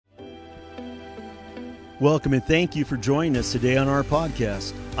Welcome and thank you for joining us today on our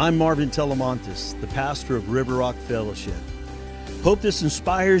podcast. I'm Marvin Telemontis, the pastor of River Rock Fellowship. Hope this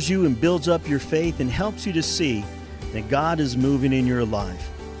inspires you and builds up your faith and helps you to see that God is moving in your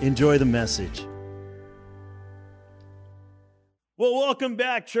life. Enjoy the message. Well, welcome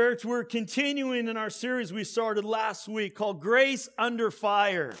back, church. We're continuing in our series we started last week called Grace Under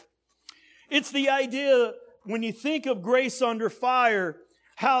Fire. It's the idea, when you think of grace under fire,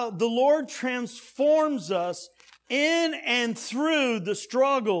 how the Lord transforms us in and through the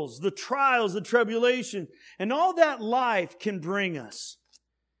struggles, the trials, the tribulation, and all that life can bring us.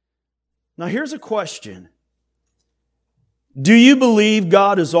 Now here's a question. Do you believe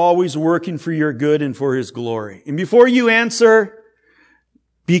God is always working for your good and for His glory? And before you answer,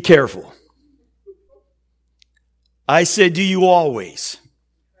 be careful. I said, do you always?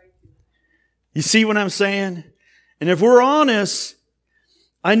 You see what I'm saying? And if we're honest,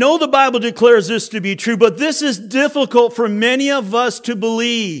 I know the Bible declares this to be true, but this is difficult for many of us to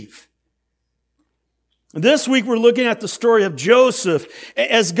believe. This week we're looking at the story of Joseph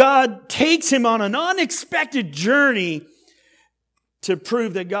as God takes him on an unexpected journey to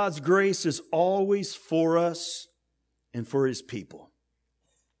prove that God's grace is always for us and for His people.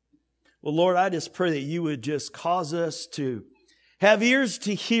 Well, Lord, I just pray that you would just cause us to have ears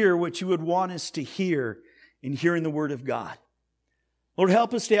to hear what you would want us to hear in hearing the Word of God. Lord,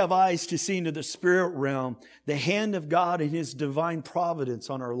 help us to have eyes to see into the spirit realm, the hand of God and His divine providence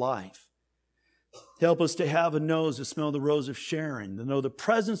on our life. Help us to have a nose to smell the rose of Sharon, to know the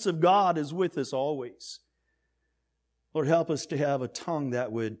presence of God is with us always. Lord, help us to have a tongue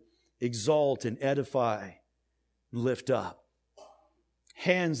that would exalt and edify and lift up.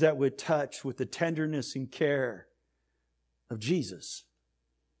 Hands that would touch with the tenderness and care of Jesus.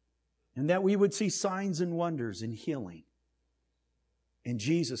 And that we would see signs and wonders and healing. And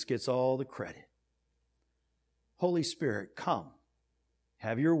Jesus gets all the credit. Holy Spirit, come.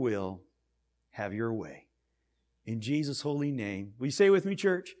 Have your will. Have your way. In Jesus' holy name. Will you say with me,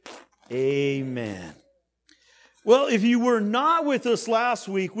 church? Amen. Well, if you were not with us last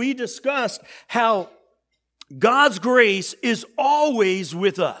week, we discussed how God's grace is always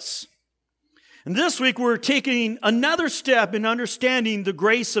with us. And this week we're taking another step in understanding the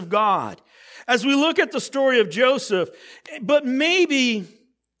grace of God. As we look at the story of Joseph, but maybe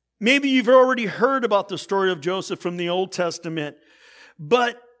you've already heard about the story of Joseph from the Old Testament.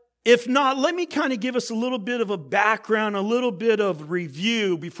 But if not, let me kind of give us a little bit of a background, a little bit of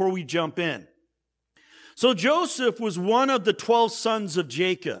review before we jump in. So Joseph was one of the 12 sons of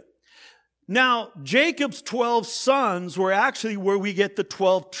Jacob. Now, Jacob's 12 sons were actually where we get the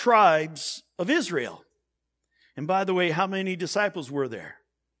 12 tribes of Israel. And by the way, how many disciples were there?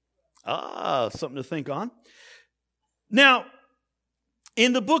 Something to think on. Now,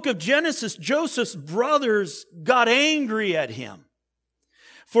 in the book of Genesis, Joseph's brothers got angry at him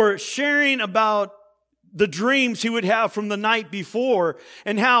for sharing about the dreams he would have from the night before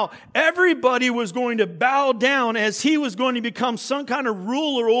and how everybody was going to bow down as he was going to become some kind of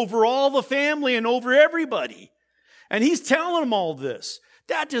ruler over all the family and over everybody. And he's telling them all this.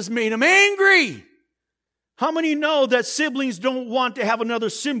 That just made him angry. How many know that siblings don't want to have another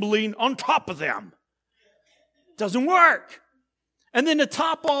sibling on top of them? Doesn't work. And then to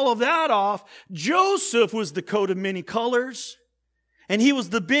top all of that off, Joseph was the coat of many colors. And he was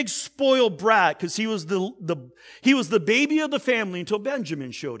the big spoiled brat because he was the baby of the family until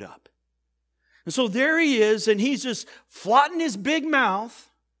Benjamin showed up. And so there he is, and he's just flaunting his big mouth.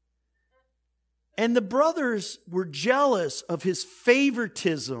 And the brothers were jealous of his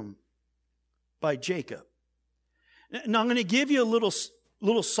favoritism by Jacob. Now I'm going to give you a little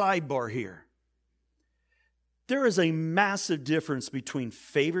sidebar here. There is a massive difference between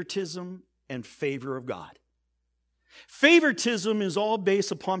favoritism and favor of God. Favoritism is all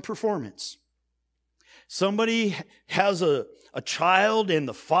based upon performance. Somebody has a child and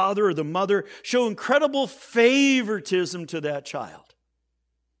the father or the mother show incredible favoritism to that child.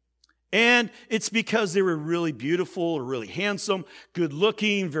 And it's because they were really beautiful or really handsome, good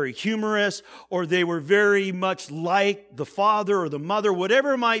looking, very humorous, or they were very much like the father or the mother,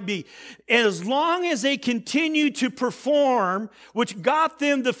 whatever it might be. And as long as they continue to perform, which got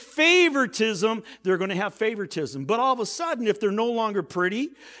them the favoritism, they're going to have favoritism. But all of a sudden, if they're no longer pretty,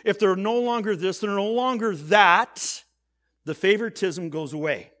 if they're no longer this, they're no longer that, the favoritism goes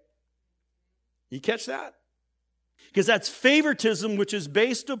away. You catch that? Because that's favoritism, which is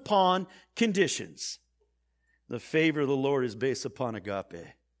based upon conditions. The favor of the Lord is based upon agape.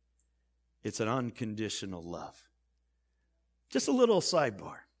 It's an unconditional love. Just a little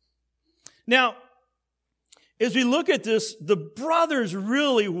sidebar. Now, as we look at this, the brothers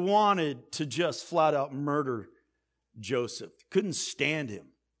really wanted to just flat out murder Joseph. Couldn't stand him.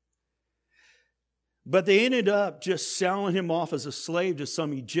 But they ended up just selling him off as a slave to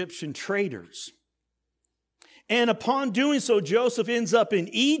some Egyptian traders. And upon doing so, Joseph ends up in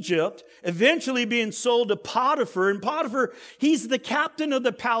Egypt, eventually being sold to Potiphar. And Potiphar, he's the captain of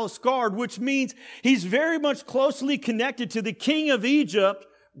the palace guard, which means he's very much closely connected to the king of Egypt,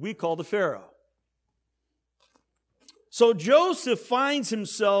 we call the Pharaoh. So Joseph finds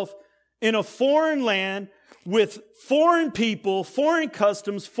himself in a foreign land with foreign people, foreign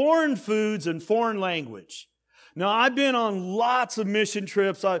customs, foreign foods, and foreign language. Now, I've been on lots of mission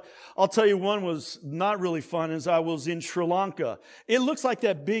trips. I'll tell you one was not really fun, as I was in Sri Lanka. It looks like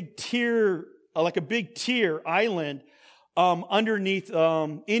that big tier, like a big tier island underneath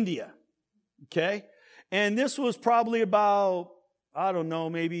India. Okay? And this was probably about, I don't know,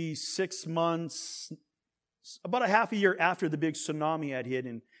 maybe 6 months, about a half a year after the big tsunami had hit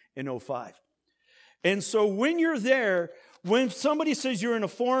in 2005. And so when you're there, when somebody says you're in a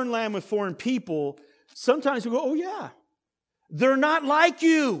foreign land with foreign people, sometimes we go, oh yeah, they're not like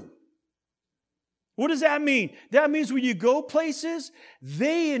you. What does that mean? That means when you go places,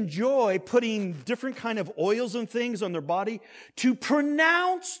 they enjoy putting different kind of oils and things on their body to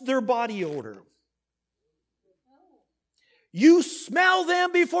pronounce their body odor. You smell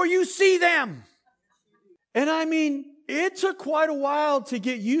them before you see them. And I mean, it took quite a while to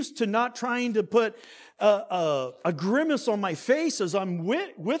get used to not trying to put a grimace on my face as I'm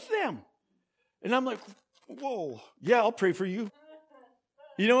with them. And I'm like, whoa, yeah, I'll pray for you.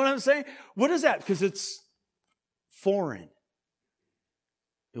 You know what I'm saying? What is that? Because it's foreign.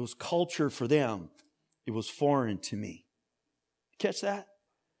 It was culture for them. It was foreign to me. Catch that?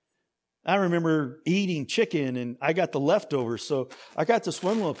 I remember eating chicken and I got the leftovers. So I got this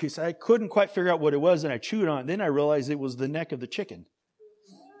one little piece. I couldn't quite figure out what it was and I chewed on it. Then I realized it was the neck of the chicken.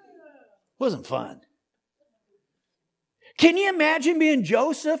 Wasn't fun. Can you imagine being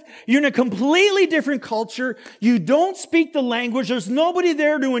Joseph? You're in a completely different culture. You don't speak the language. There's nobody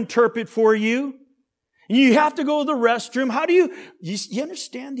there to interpret for you. You have to go to the restroom. How do you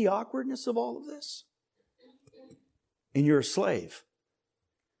understand the awkwardness of all of this? And you're a slave.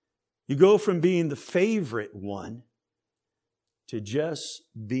 You go from being the favorite one to just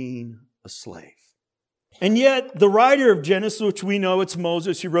being a slave. And yet, the writer of Genesis, which we know it's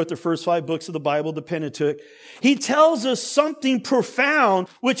Moses, who wrote the first 5 books of the Bible, the Pentateuch, he tells us something profound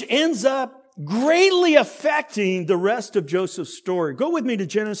which ends up greatly affecting the rest of Joseph's story. Go with me to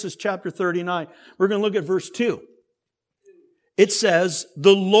Genesis chapter 39. We're going to look at verse 2. It says,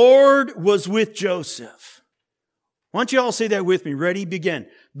 the Lord was with Joseph. Why don't you all say that with me? Ready? Begin.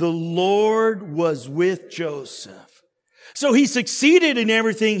 The Lord was with Joseph. So he succeeded in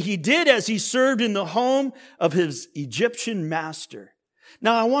everything he did as he served in the home of his Egyptian master.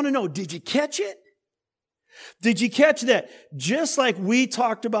 Now I want to know, did you catch it? Did you catch that? Just like we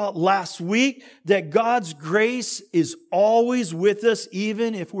talked about last week, that God's grace is always with us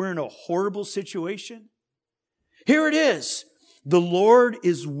even if we're in a horrible situation? Here it is. The Lord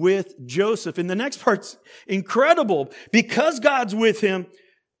is with Joseph. And the next part's incredible. Because God's with him,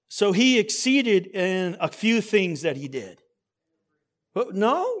 so he exceeded in a few things that he did.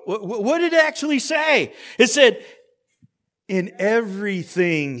 No? What did it actually say? It said, in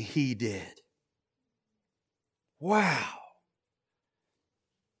everything he did. Wow.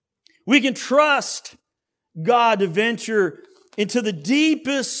 We can trust God to venture into the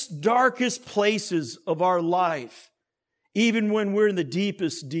deepest, darkest places of our life, even when we're in the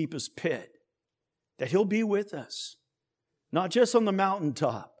deepest, deepest pit, that He'll be with us. Not just on the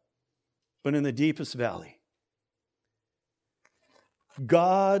mountaintop, but in the deepest valley.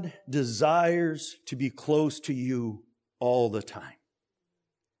 God desires to be close to you all the time.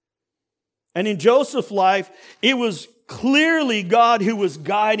 And in Joseph's life, it was clearly God who was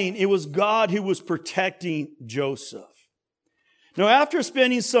guiding. It was God who was protecting Joseph. Now, after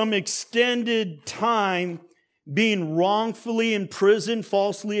spending some extended time being wrongfully imprisoned,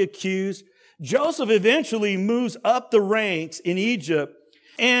 falsely accused, Joseph eventually moves up the ranks in Egypt.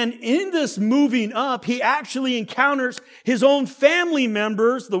 And in this moving up, he actually encounters his own family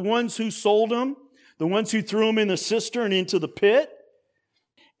members, the ones who sold him, the ones who threw him in the cistern into the pit.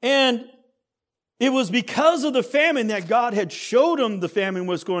 And it was because of the famine that God had showed him the famine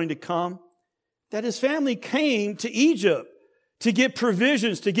was going to come, that his family came to Egypt to get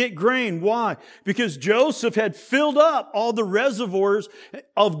provisions, to get grain. Why? Because Joseph had filled up all the reservoirs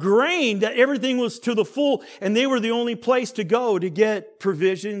of grain, that everything was to the full, and they were the only place to go to get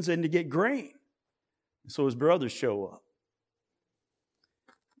provisions and to get grain. So his brothers show up.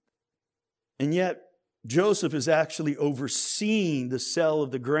 And yet, Joseph is actually overseeing the sale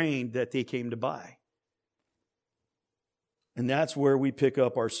of the grain that they came to buy. And that's where we pick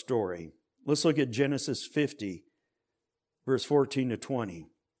up our story. Let's look at Genesis 50, verse 14 to 20.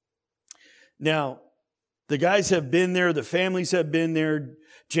 Now, the guys have been there, the families have been there,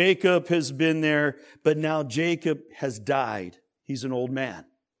 Jacob has been there, but now Jacob has died. He's an old man.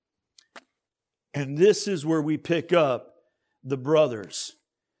 And this is where we pick up the brothers.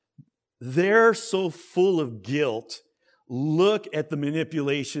 They're so full of guilt. Look at the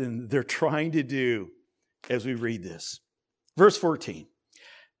manipulation they're trying to do as we read this. Verse 14.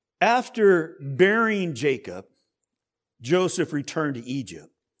 After burying Jacob, Joseph returned to Egypt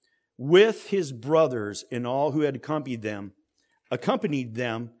with his brothers and all who had accompanied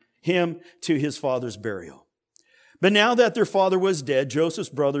him to his father's burial. But now that their father was dead, Joseph's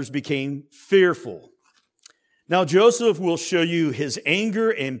brothers became fearful. Now Joseph will show you his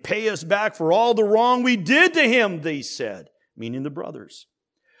anger and pay us back for all the wrong we did to him, they said, meaning the brothers.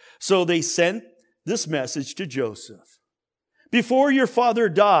 So they sent this message to Joseph. Before your father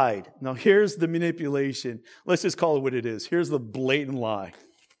died, now here's the manipulation. Let's just call it what it is. Here's the blatant lie.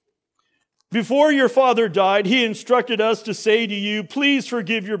 Before your father died, he instructed us to say to you, please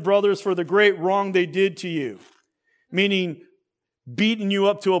forgive your brothers for the great wrong they did to you. Meaning beating you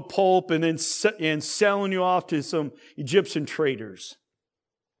up to a pulp and then selling you off to some Egyptian traders.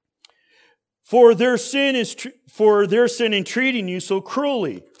 For their sin in treating you so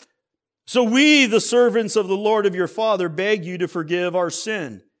cruelly. So we, the servants of the Lord of your father, beg you to forgive our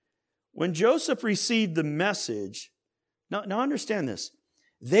sin. When Joseph received the message, now understand this,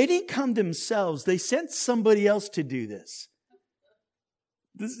 they didn't come themselves. They sent somebody else to do this.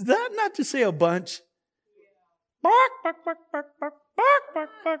 Is that not to say a bunch? Bark, bark, bark, bark, bark, bark, bark,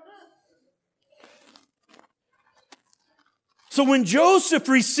 bark. So when Joseph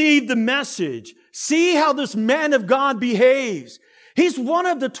received the message, see how this man of God behaves. He's one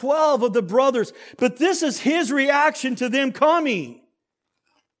of the 12 of the brothers, but this is his reaction to them coming.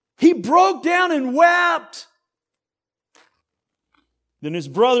 He broke down and wept. Then his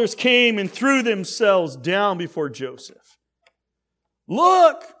brothers came and threw themselves down before Joseph.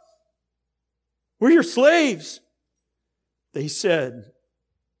 Look, we're your slaves, they said.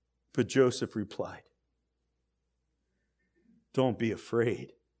 But Joseph replied, don't be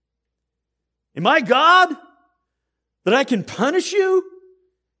afraid. Am I God that I can punish you?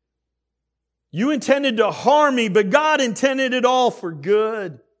 You intended to harm me, but God intended it all for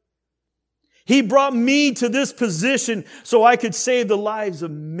good. He brought me to this position so I could save the lives of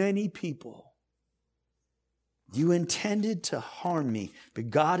many people. You intended to harm me,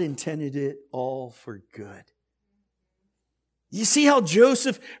 but God intended it all for good. You see how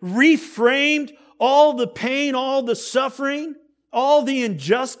Joseph reframed all the pain, all the suffering, all the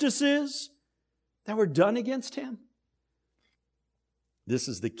injustices that were done against him? This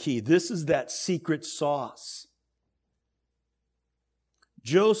is the key. This is that secret sauce.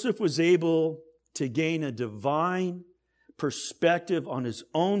 Joseph was able to gain a divine perspective on his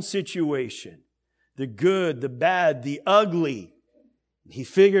own situation. The good, the bad, the ugly. He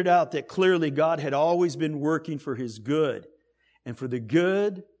figured out that clearly God had always been working for his good and for the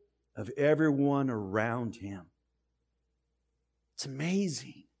good of everyone around him. It's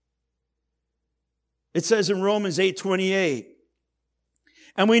amazing. It says in Romans 8:28,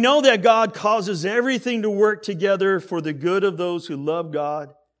 and we know that God causes everything to work together for the good of those who love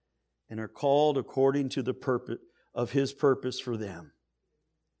God and are called according to the purpose of His purpose for them.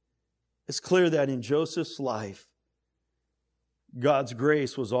 It's clear that in Joseph's life, God's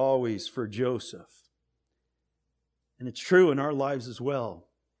grace was always for Joseph. And it's true in our lives as well.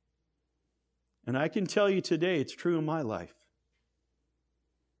 And I can tell you today, it's true in my life.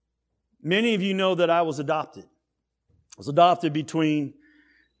 Many of you know that I was adopted. I was adopted between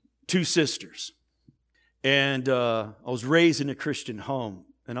two sisters. And I was raised in a Christian home,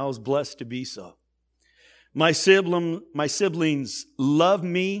 and I was blessed to be so. My siblings love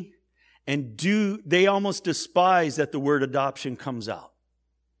me, and they almost despise that the word adoption comes out,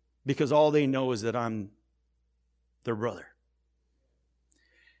 because all they know is that I'm their brother.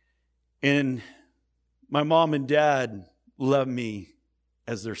 And my mom and dad love me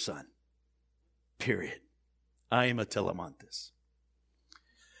as their son. Period. I am a Telemontes.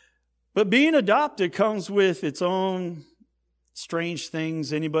 But being adopted comes with its own strange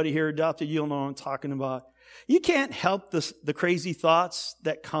things. Anybody here adopted, you'll know what I'm talking about. You can't help the crazy thoughts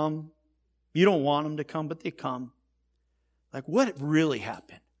that come. You don't want them to come, but they come. Like, what really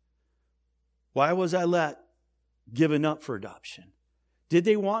happened? Why was I given up for adoption? Did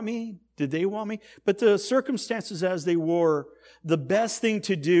they want me? Did they want me? But the circumstances as they were, the best thing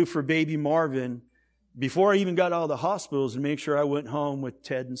to do for baby Marvin before I even got out of the hospitals, to make sure I went home with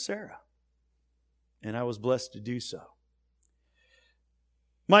Ted and Sarah. And I was blessed to do so.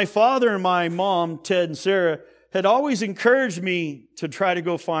 My father and my mom, Ted and Sarah, had always encouraged me to try to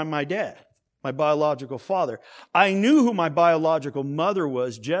go find my dad, my biological father. I knew who my biological mother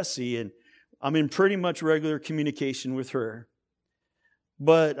was, Jessie, and I'm in pretty much regular communication with her.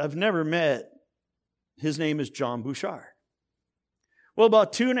 But I've never met. His name is John Bouchard. Well,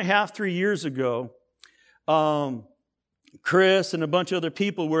 about 2.5, 3 years ago, Chris and a bunch of other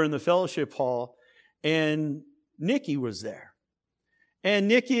people were in the fellowship hall, and Nikki was there. And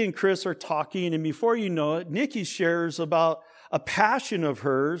Nikki and Chris are talking, and before you know it, Nikki shares about a passion of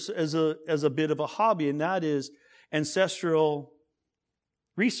hers as a bit of a hobby, and that is ancestral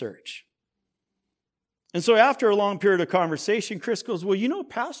research. And so after a long period of conversation, Chris goes, well, you know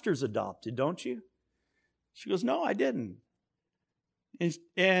Pastor's adopted, don't you? She goes, no, I didn't.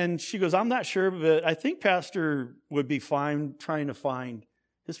 And she goes, I'm not sure, but I think Pastor would be fine trying to find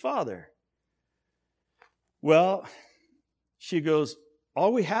his father. Well, she goes,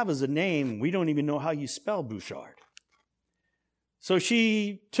 all we have is a name. We don't even know how you spell Bouchard. So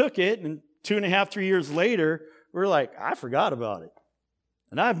she took it, and 2.5, 3 years later, we're like, I forgot about it.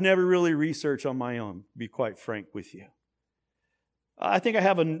 And I've never really researched on my own, to be quite frank with you. I think I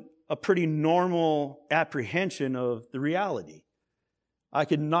have a pretty normal apprehension of the reality. I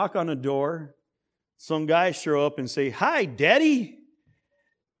could knock on a door, some guy show up and say, hi, Daddy.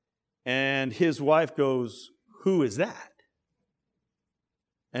 And his wife goes, who is that?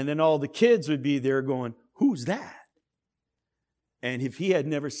 And then all the kids would be there going, who's that? And if he had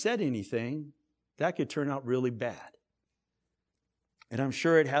never said anything, that could turn out really bad. And I'm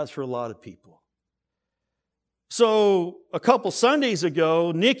sure it has for a lot of people. So a couple Sundays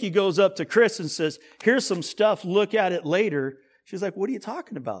ago, Nikki goes up to Chris and says, here's some stuff, look at it later. She's like, what are you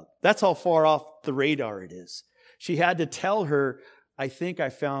talking about? That's how far off the radar it is. She had to tell her, I think I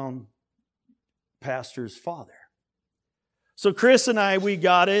found Pastor's father. So Chris and I, we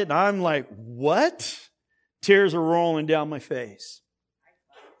got it, and I'm like, what? Tears are rolling down my face.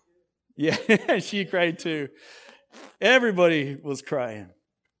 Yeah, she cried too. Everybody was crying.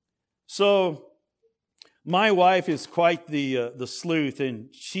 So my wife is quite the sleuth, and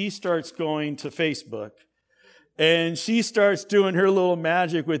she starts going to Facebook, and she starts doing her little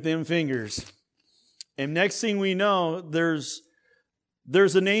magic with them fingers. And next thing we know, there's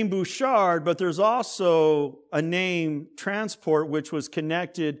a name Bouchard, but there's also a name Transport, which was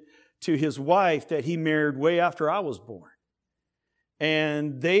connected to his wife that he married way after I was born.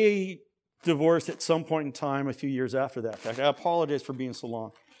 And they divorced at some point in time a few years after that. In fact, I apologize for being so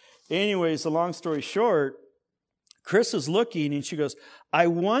long. Anyways, the long story short, Chris is looking and she goes, I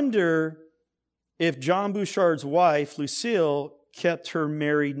wonder if John Bouchard's wife, Lucille, kept her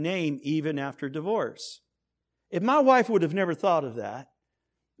married name even after divorce. If my wife would have never thought of that,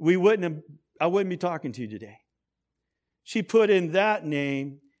 I wouldn't be talking to you today. She put in that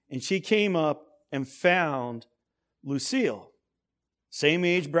name and she came up and found Lucille. Same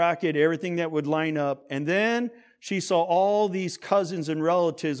age bracket, everything that would line up. And then she saw all these cousins and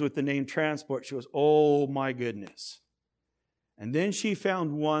relatives with the name Transport. She goes, oh my goodness. And then she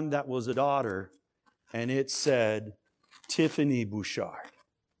found one that was a daughter, and it said, Tiffany Bouchard.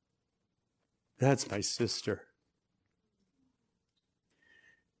 That's my sister.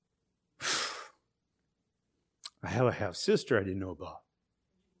 I have a half-sister I didn't know about.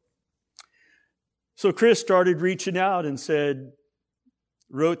 So Chris started reaching out and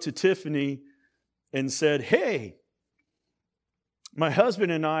wrote to Tiffany and said, hey, my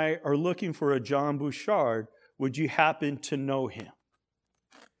husband and I are looking for a John Bouchard. Would you happen to know him?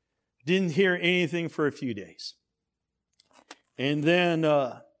 Didn't hear anything for a few days. And then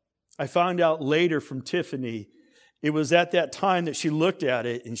I found out later from Tiffany, it was at that time that she looked at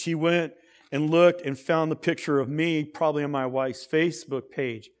it, and she went and looked and found the picture of me, probably on my wife's Facebook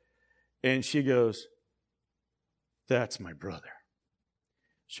page. And she goes, that's my brother.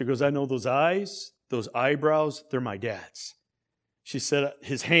 She goes, I know those eyes, those eyebrows, they're my dad's. She said,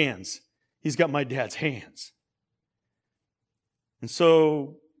 his hands, he's got my dad's hands. And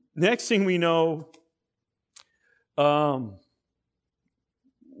so next thing we know,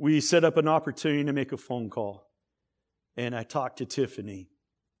 we set up an opportunity to make a phone call. And I talked to Tiffany.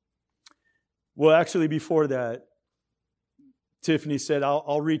 Well, actually, before that, Tiffany said,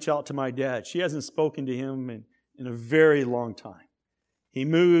 I'll reach out to my dad. She hasn't spoken to him in a very long time. He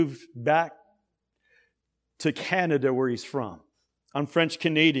moved back to Canada, where he's from. I'm French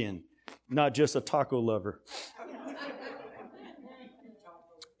Canadian, not just a taco lover.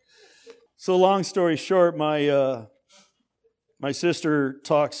 So long story short, my sister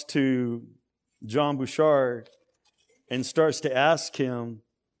talks to John Bouchard, and starts to ask him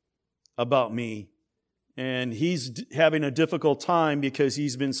about me. And he's having a difficult time because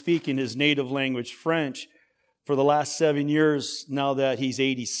he's been speaking his native language, French, for the last 7 years now that he's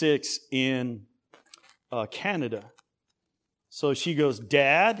 86 in Canada. So she goes,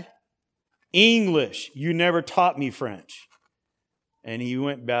 Dad, English, you never taught me French. And he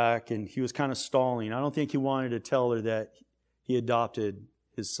went back and he was kind of stalling. I don't think he wanted to tell her that he adopted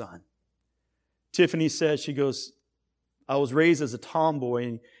his son. Tiffany says, she goes, I was raised as a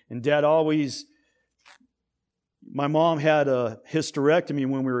tomboy, and Dad always, my mom had a hysterectomy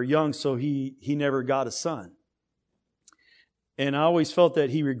when we were young, so he never got a son. And I always felt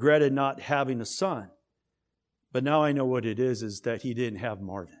that he regretted not having a son. But now I know what it is that he didn't have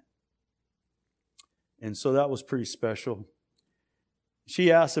Marvin. And so that was pretty special.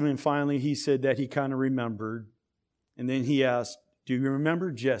 She asked him, and finally he said that he kind of remembered. And then he asked, do you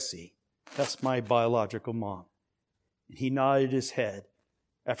remember Jessie? That's my biological mom. And he nodded his head.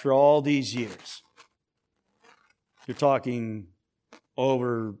 After all these years, you're talking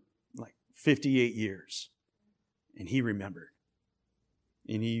over like 58 years. And he remembered.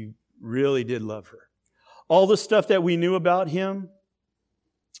 And he really did love her. All the stuff that we knew about him,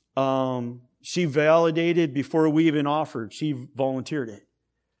 she validated before we even offered. She volunteered it.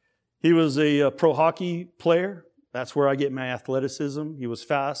 He was a pro hockey player. That's where I get my athleticism. He was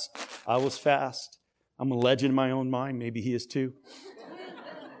fast. I was fast. I'm a legend in my own mind. Maybe he is too.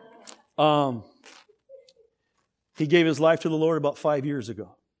 He gave his life to the Lord about 5 years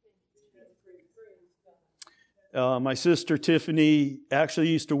ago. My sister Tiffany actually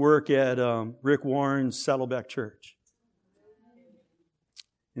used to work at Rick Warren's Saddleback Church.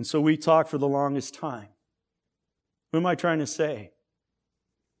 And so we talked for the longest time. What am I trying to say?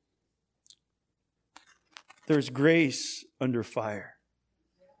 There's grace under fire.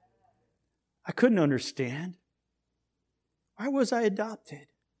 I couldn't understand. Why was I adopted?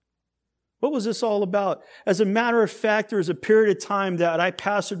 What was this all about? As a matter of fact, there was a period of time that I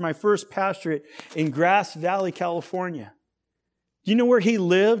pastored my first pastorate in Grass Valley, California. Do you know where he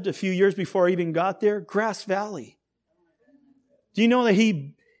lived a few years before I even got there? Grass Valley. Do you know that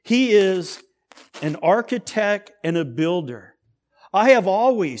he is an architect and a builder? I have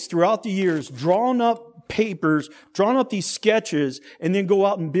always, throughout the years, drawn up papers, drawn up these sketches, and then go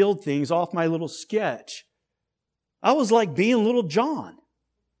out and build things off my little sketch. I was like being little John.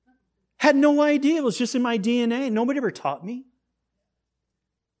 Had no idea. It was just in my DNA. Nobody ever taught me.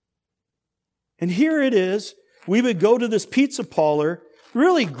 And here it is. We would go to this pizza parlor,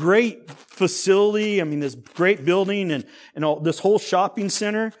 really great facility. I mean, this great building and all, this whole shopping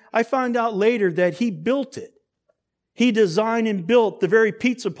center. I found out later that he built it. He designed and built the very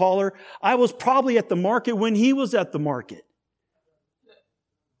pizza parlor. I was probably at the market when he was at the market.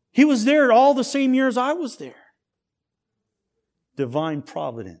 He was there all the same years I was there. Divine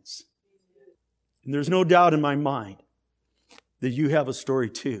providence. And there's no doubt in my mind that you have a story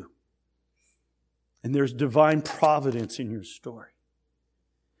too. And there's divine providence in your story.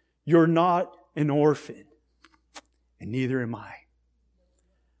 You're not an orphan, and neither am I.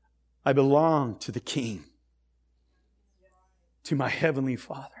 I belong to the King, to my Heavenly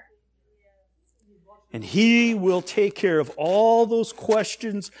Father. And He will take care of all those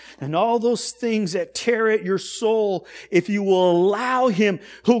questions and all those things that tear at your soul if you will allow Him.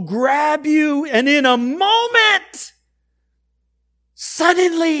 He'll grab you, and in a moment,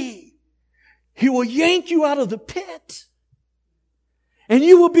 suddenly, He will yank you out of the pit. And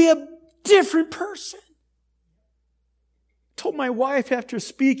you will be a different person. I told my wife after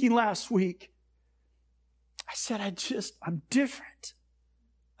speaking last week, I said, I'm different.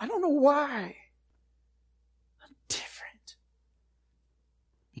 I don't know why. I'm different.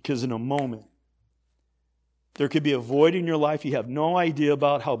 Because in a moment, there could be a void in your life. You have no idea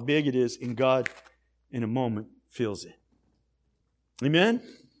about how big it is, and God, in a moment, fills it. Amen?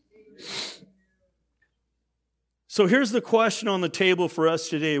 So here's the question on the table for us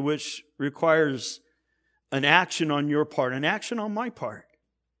today, which requires an action on your part, an action on my part.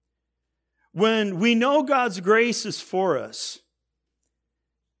 When we know God's grace is for us,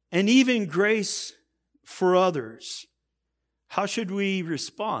 and even grace for others, how should we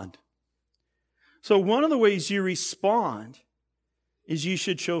respond? So one of the ways you respond is you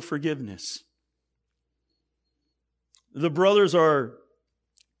should show forgiveness. The brothers are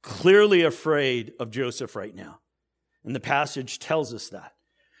clearly afraid of Joseph right now. And the passage tells us that.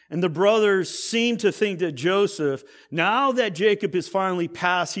 And the brothers seem to think that Joseph, now that Jacob is finally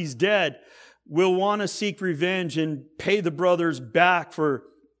passed, he's dead, will want to seek revenge and pay the brothers back for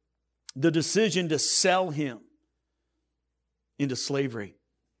the decision to sell him into slavery.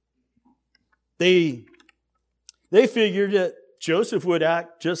 They figured that Joseph would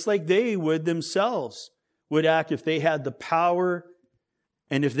act just like they would themselves would act if they had the power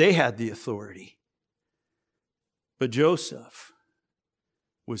and if they had the authority. But Joseph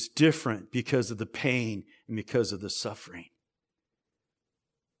was different because of the pain and because of the suffering.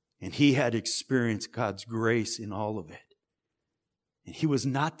 And he had experienced God's grace in all of it. And he was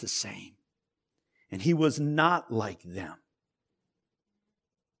not the same. And he was not like them.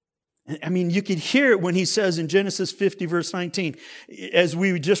 I mean, you could hear it when he says in Genesis 50, verse 19, as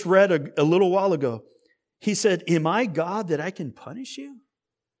we just read a little while ago, he said, "Am I God that I can punish you?"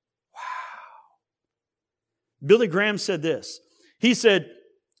 Wow. Billy Graham said this. He said,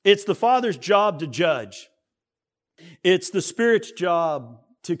 "It's the Father's job to judge. It's the Spirit's job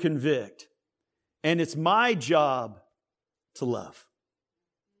to convict. And it's my job to love."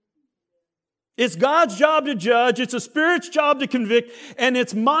 It's God's job to judge. It's the Spirit's job to convict. And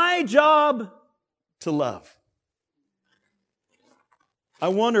it's my job to love. I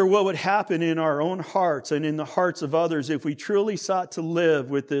wonder what would happen in our own hearts and in the hearts of others if we truly sought to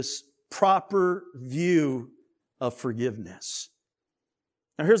live with this proper view of forgiveness.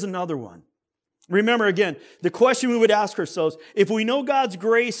 Now here's another one. Remember again, the question we would ask ourselves, if we know God's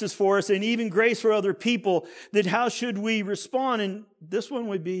grace is for us and even grace for other people, then how should we respond? And this one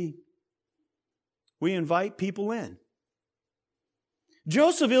would be, we invite people in.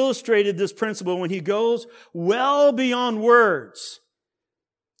 Joseph illustrated this principle when he goes well beyond words.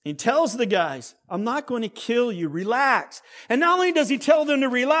 He tells the guys, "I'm not going to kill you. Relax." And not only does he tell them to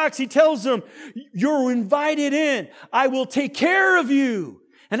relax, he tells them, "You're invited in. I will take care of you.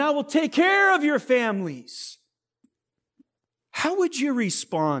 And I will take care of your families." How would you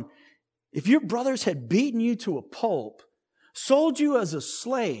respond if your brothers had beaten you to a pulp, sold you as a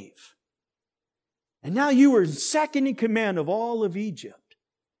slave, and now you were second in command of all of Egypt,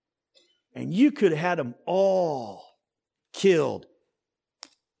 and you could have had them all killed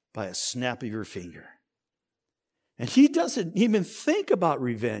by a snap of your finger? And he doesn't even think about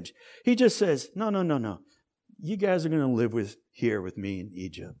revenge. He just says, no. You guys are going to live here with me in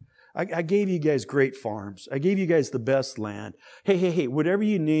Egypt. I gave you guys great farms. I gave you guys the best land. Hey, whatever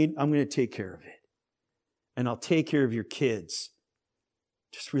you need, I'm going to take care of it. And I'll take care of your kids.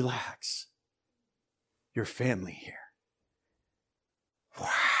 Just relax. Your family here. Wow.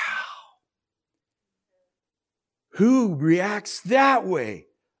 Who reacts that way?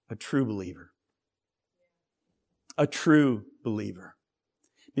 A true believer. A true believer.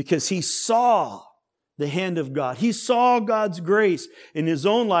 Because he saw the hand of God. He saw God's grace in his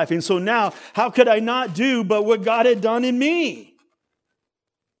own life. And so now, how could I not do but what God had done in me?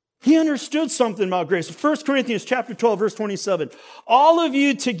 He understood something about grace. 1 Corinthians chapter 12, verse 27. All of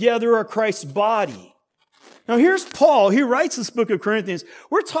you together are Christ's body. Now here's Paul. He writes this book of Corinthians.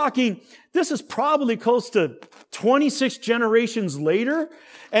 We're talking, this is probably close to 26 generations later.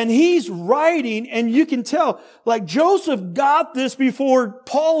 And he's writing, and you can tell, like Joseph got this before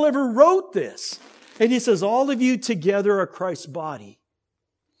Paul ever wrote this. And he says, all of you together are Christ's body.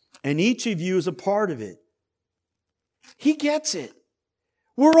 And each of you is a part of it. He gets it.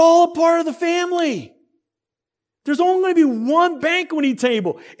 We're all a part of the family. There's only going to be one banqueting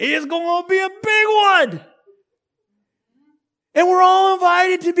table. It's going to be a big one. And we're all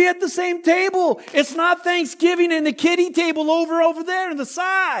invited to be at the same table. It's not Thanksgiving and the kiddie table over there on the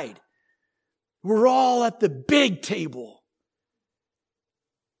side. We're all at the big table.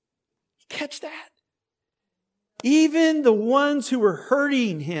 Catch that? Even the ones who were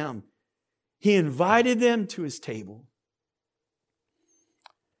hurting him, he invited them to his table.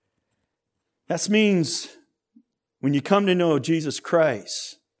 That means when you come to know Jesus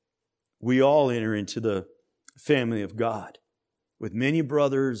Christ, we all enter into the family of God with many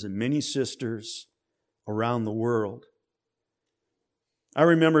brothers and many sisters around the world. I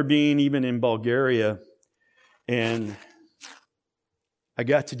remember being even in Bulgaria, and I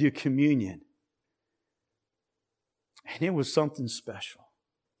got to do communion. And it was something special.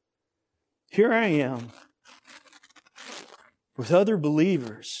 Here I am with other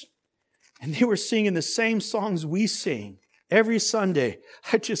believers, and they were singing the same songs we sing every Sunday.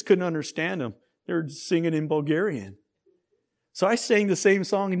 I just couldn't understand them. They were singing in Bulgarian. So I sang the same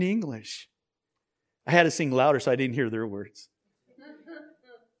song in English. I had to sing louder so I didn't hear their words.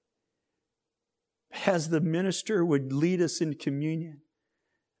 As the minister would lead us in communion,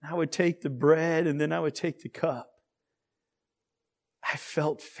 I would take the bread and then I would take the cup. I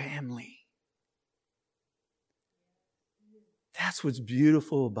felt family. That's what's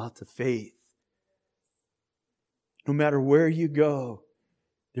beautiful about the faith. No matter where you go,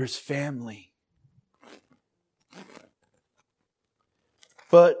 there's family.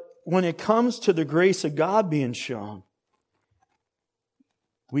 But when it comes to the grace of God being shown,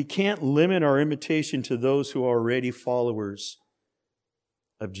 we can't limit our invitation to those who are already followers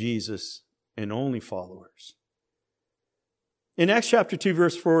of Jesus and only followers. In Acts chapter 2,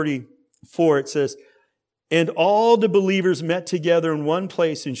 verse 44, it says, "And all the believers met together in one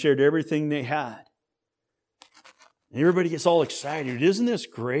place and shared everything they had." And everybody gets all excited. Isn't this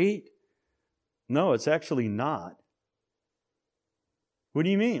great? No, it's actually not. What do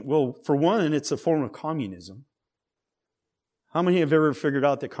you mean? Well, for one, it's a form of communism. How many have ever figured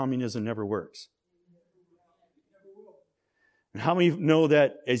out that communism never works? And how many know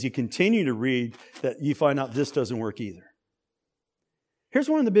that as you continue to read, that you find out this doesn't work either? Here's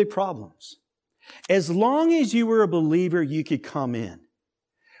one of the big problems. As long as you were a believer, you could come in.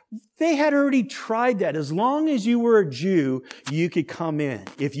 They had already tried that. As long as you were a Jew, you could come in.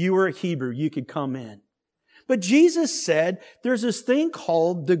 If you were a Hebrew, you could come in. But Jesus said there's this thing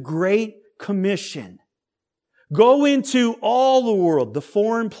called the Great Commission. Go into all the world, the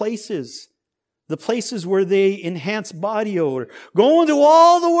foreign places, the places where they enhance body odor. Go into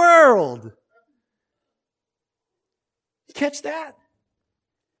all the world. Catch that?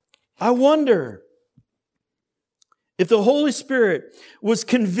 I wonder if the Holy Spirit was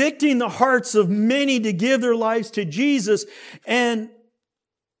convicting the hearts of many to give their lives to Jesus, and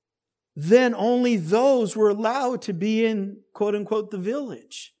then only those were allowed to be in, quote unquote, the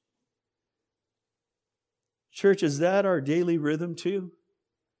village. Church, is that our daily rhythm too?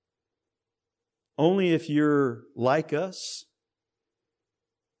 Only if you're like us?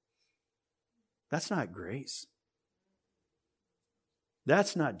 That's not grace.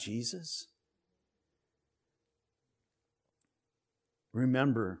 That's not Jesus.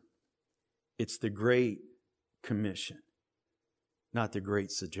 Remember, it's the Great Commission, not the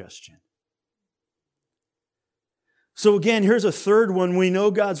Great Suggestion. So again, here's a third one. We know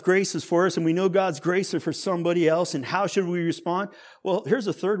God's grace is for us, and we know God's grace is for somebody else. And how should we respond? Well, here's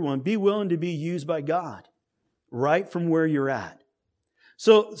a third one. Be willing to be used by God right from where you're at.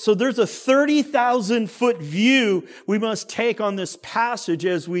 So there's a 30,000-foot view we must take on this passage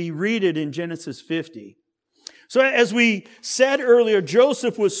as we read it in Genesis 50. So as we said earlier,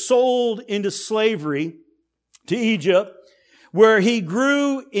 Joseph was sold into slavery to Egypt, where he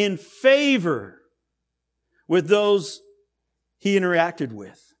grew in favor with those he interacted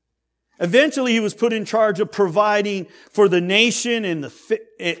with. Eventually, he was put in charge of providing for the nation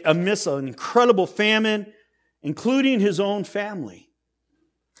amidst an incredible famine, including his own family.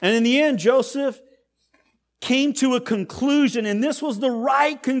 And in the end, Joseph came to a conclusion, and this was the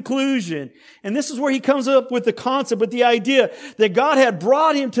right conclusion. And this is where he comes up with the concept, with the idea that God had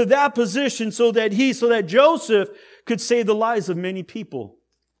brought him to that position so that Joseph could save the lives of many people.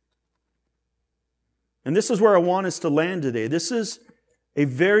 And this is where I want us to land today. This is a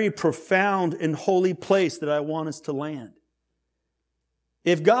very profound and holy place that I want us to land.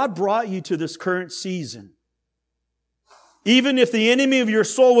 If God brought you to this current season, even if the enemy of your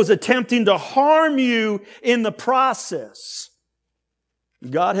soul was attempting to harm you in the process,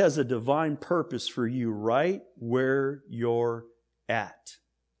 God has a divine purpose for you right where you're at.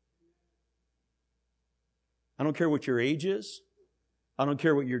 I don't care what your age is. I don't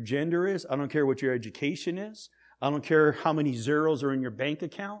care what your gender is. I don't care what your education is. I don't care how many zeros are in your bank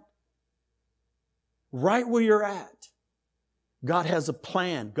account. Right where you're at, God has a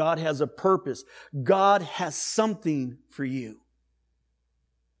plan. God has a purpose. God has something for you.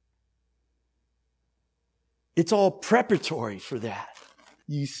 It's all preparatory for that.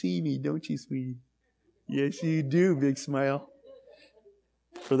 You see me, don't you, sweetie? Yes, you do, big smile.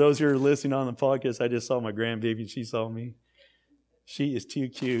 For those who are listening on the podcast, I just saw my grandbaby and she saw me. She is too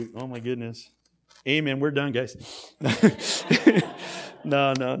cute. Oh, my goodness. Amen. We're done, guys.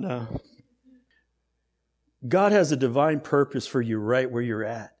 No. God has a divine purpose for you right where you're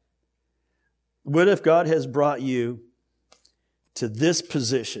at. What if God has brought you to this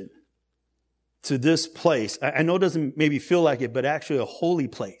position, to this place? I know it doesn't maybe feel like it, but actually a holy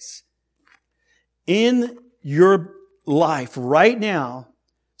place in your life right now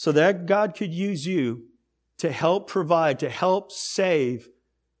so that God could use you to help provide, to help save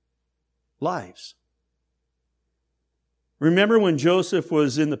lives. Remember when Joseph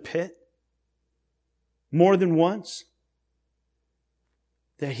was in the pit? More than once?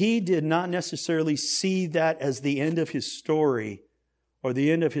 That he did not necessarily see that as the end of his story or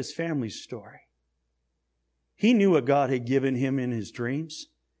the end of his family's story. He knew what God had given him in his dreams.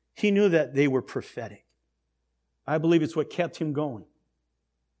 He knew that they were prophetic. I believe it's what kept him going.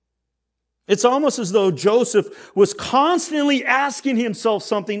 It's almost as though Joseph was constantly asking himself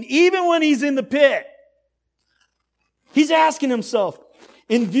something, even when he's in the pit. He's asking himself,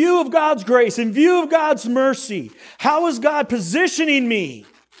 In view of God's grace, in view of God's mercy, how is God positioning me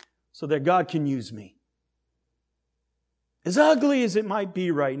so that God can use me? As ugly as it might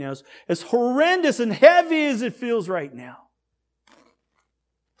be right now, as horrendous and heavy as it feels right now.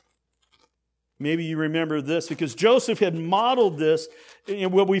 Maybe you remember this because Joseph had modeled this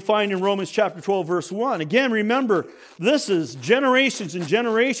in what we find in Romans chapter 12, verse 1. Again, remember, this is generations and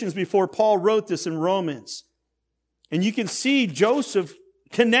generations before Paul wrote this in Romans. And you can see Joseph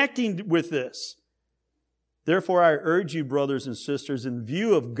connecting with this. Therefore, I urge you, brothers and sisters, in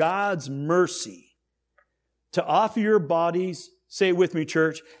view of God's mercy, to offer your bodies, say it with me,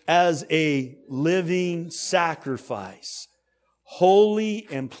 church, as a living sacrifice, holy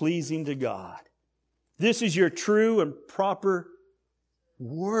and pleasing to God. This is your true and proper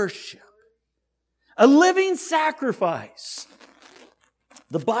worship. A living sacrifice.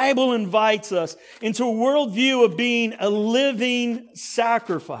 The Bible invites us into a worldview of being a living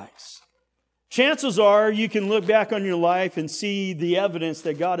sacrifice. Chances are you can look back on your life and see the evidence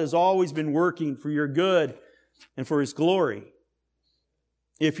that God has always been working for your good and for His glory.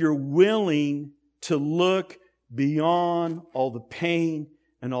 If you're willing to look beyond all the pain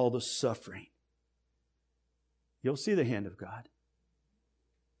and all the suffering, you'll see the hand of God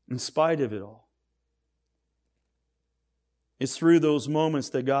in spite of it all. It's through those moments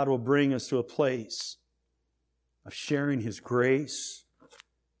that God will bring us to a place of sharing His grace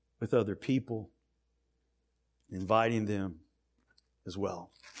with other people, inviting them as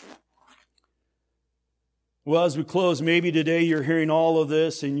well. Well, as we close, maybe today you're hearing all of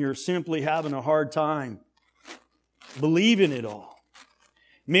this and you're simply having a hard time believing it all.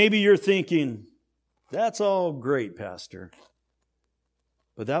 Maybe you're thinking, that's all great, Pastor,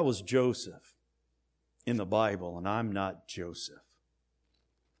 but that was Joseph in the Bible, and I'm not Joseph.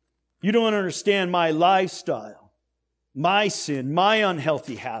 You don't understand my lifestyle, my sin, my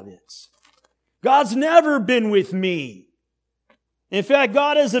unhealthy habits. God's never been with me. In fact,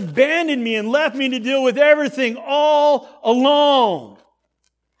 God has abandoned me and left me to deal with everything all alone.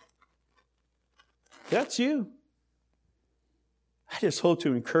 That's you. I just hope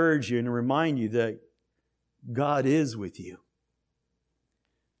to encourage you and remind you that God is with you.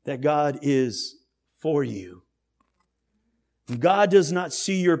 That God is for you. God does not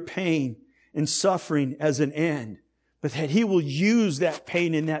see your pain and suffering as an end, but that He will use that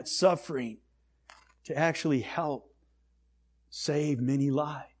pain and that suffering to actually help save many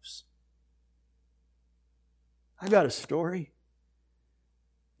lives. I got a story.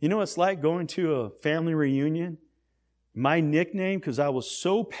 You know what it's like going to a family reunion? My nickname, because I was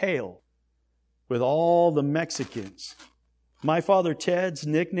so pale with all the Mexicans. My father Ted's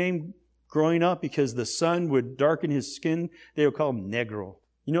nickname growing up, because the sun would darken his skin, they would call him negro.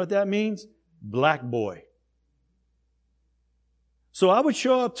 You know what that means? Black boy. So I would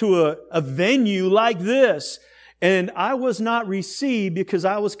show up to a venue like this, and I was not received because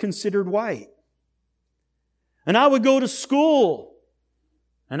I was considered white. And I would go to school,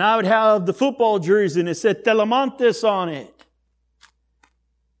 and I would have the football jersey, and it said Telemontes on it.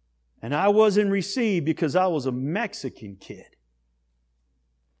 And I wasn't received because I was a Mexican kid.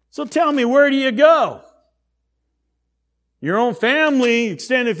 So tell me, where do you go? Your own family,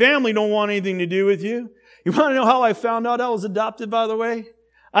 extended family, don't want anything to do with you. You want to know how I found out I was adopted, by the way?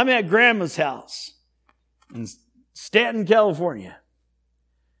 I'm at Grandma's house in Stanton, California.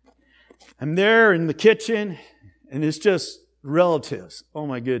 I'm there in the kitchen, and it's just relatives. Oh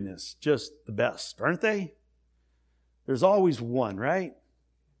my goodness, just the best, aren't they? There's always one, right?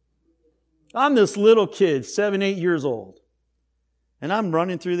 I'm this little kid, 7, 8 years old. And I'm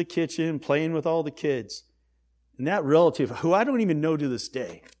running through the kitchen, playing with all the kids. And that relative, who I don't even know to this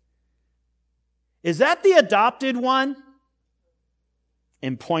day, is that the adopted one?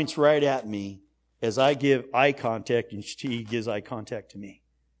 And points right at me as I give eye contact and she gives eye contact to me.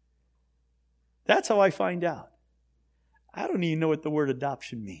 That's how I find out. I don't even know what the word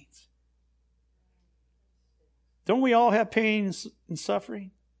adoption means. Don't we all have pain and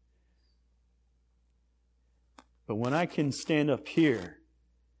suffering? But when I can stand up here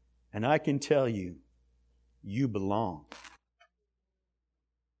and I can tell you, you belong.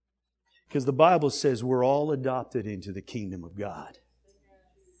 Because the Bible says we're all adopted into the kingdom of God.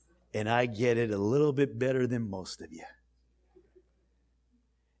 And I get it a little bit better than most of you.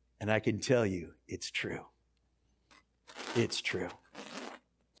 And I can tell you, it's true. It's true.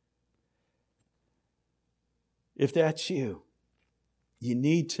 If that's you, you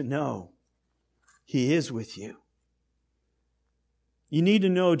need to know He is with you. You need to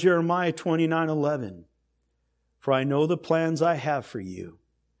know Jeremiah 29:11. For I know the plans I have for you,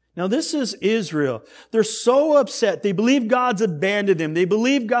 Now this is Israel. They're so upset. They believe God's abandoned them. They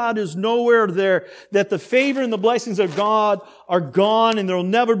believe God is nowhere there, that the favor and the blessings of God are gone and they'll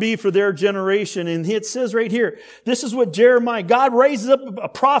never be for their generation. And it says right here, this is what Jeremiah, God raises up a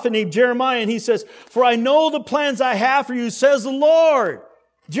prophet named Jeremiah and he says, "For I know the plans I have for you, says the Lord."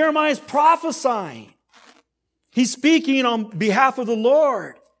 Jeremiah is prophesying. He's speaking on behalf of the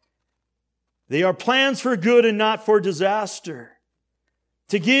Lord. They are plans for good and not for disaster,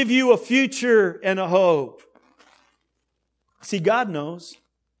 to give you a future and a hope. See, God knows.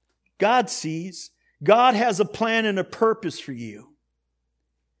 God sees. God has a plan and a purpose for you.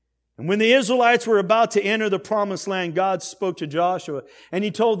 And when the Israelites were about to enter the promised land, God spoke to Joshua and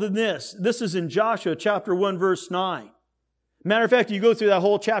he told them this. This is in Joshua chapter 1 verse 9. Matter of fact, you go through that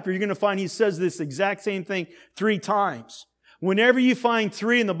whole chapter, you're going to find he says this exact same thing 3 times. Whenever you find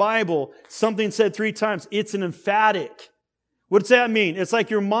 3 in the Bible, something said 3 times, it's an emphatic. What does that mean? It's like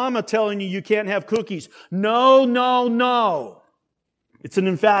your mama telling you can't have cookies. No, no, no. It's an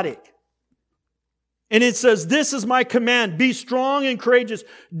emphatic. And it says, "This is my command. Be strong and courageous.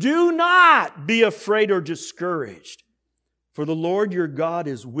 Do not be afraid or discouraged. For the Lord your God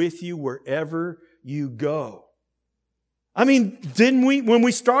is with you wherever you go." I mean, didn't we, when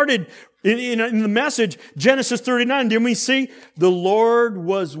we started in the message, Genesis 39, didn't we see? The Lord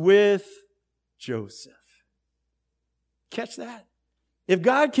was with Joseph. Catch that? If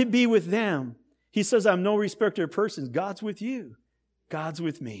God can be with them, he says, "I'm no respecter of persons." God's with you. God's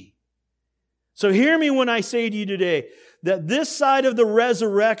with me. So hear me when I say to you today that this side of the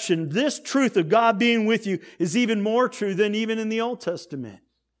resurrection, this truth of God being with you is even more true than even in the Old Testament.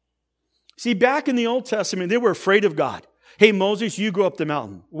 See, back in the Old Testament, they were afraid of God. "Hey, Moses, you go up the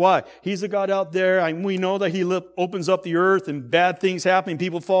mountain." Why? He's the God out there. And we know that he opens up the earth and bad things happen.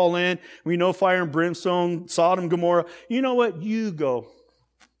 People fall in. We know fire and brimstone, Sodom, Gomorrah. You know what? You go.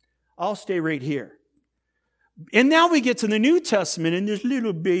 I'll stay right here. And now we get to the New Testament and this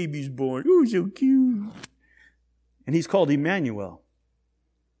little baby's born. Oh, so cute. And he's called Emmanuel.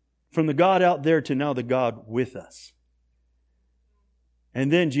 From the God out there to now the God with us.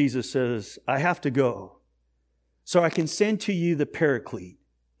 And then Jesus says, "I have to go, so I can send to you the Paraclete,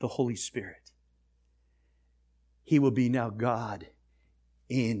 the Holy Spirit. He will be now God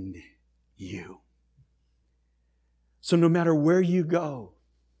in you." So no matter where you go,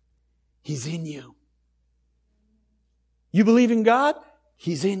 He's in you. You believe in God?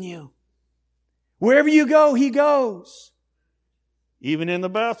 He's in you. Wherever you go, He goes. Even in the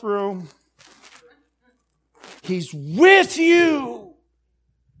bathroom. He's with you.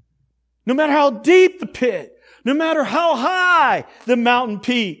 No matter how deep the pit, no matter how high the mountain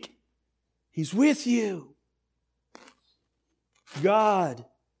peak, He's with you. God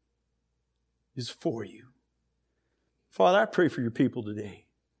is for you. Father, I pray for your people today.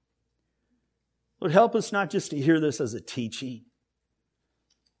 Lord, help us not just to hear this as a teaching.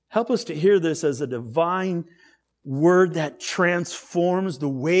 Help us to hear this as a divine word that transforms the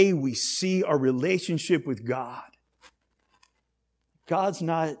way we see our relationship with God. God's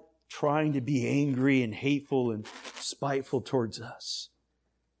not trying to be angry and hateful and spiteful towards us.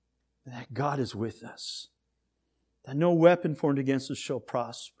 That God is with us. That no weapon formed against us shall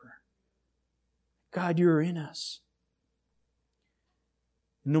prosper. God, you're in us.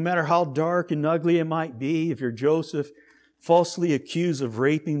 No matter how dark and ugly it might be, if you're Joseph, falsely accused of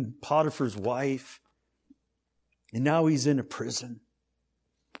raping Potiphar's wife, and now he's in a prison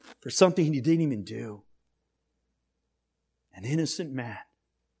for something he didn't even do. An innocent man.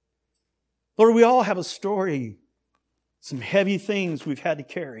 Lord, we all have a story, some heavy things we've had to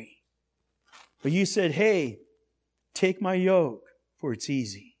carry. But you said, "Hey, take my yoke, for it's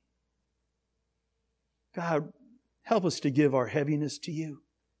easy." God, help us to give our heaviness to you.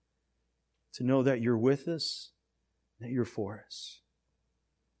 To know that you're with us, that you're for us.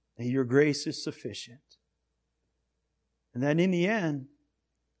 That your grace is sufficient. And that in the end,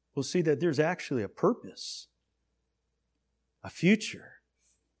 we'll see that there's actually a purpose, a future,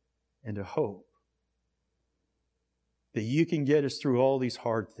 and a hope. That you can get us through all these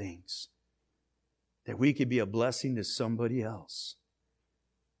hard things. That we could be a blessing to somebody else.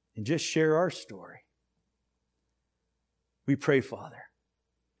 And just share our story. We pray, Father,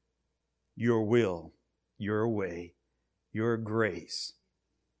 your will, your way, your grace,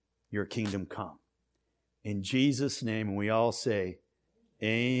 your kingdom come. In Jesus' name, and we all say,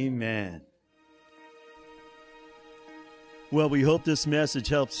 amen. Well, we hope this message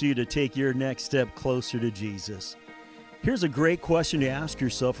helps you to take your next step closer to Jesus. Here's a great question to ask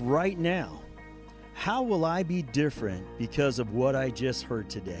yourself right now. How will I be different because of what I just heard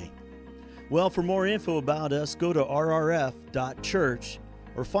today? Well, for more info about us, go to rrf.church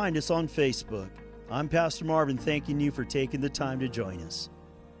or find us on Facebook. I'm Pastor Marvin, thanking you for taking the time to join us.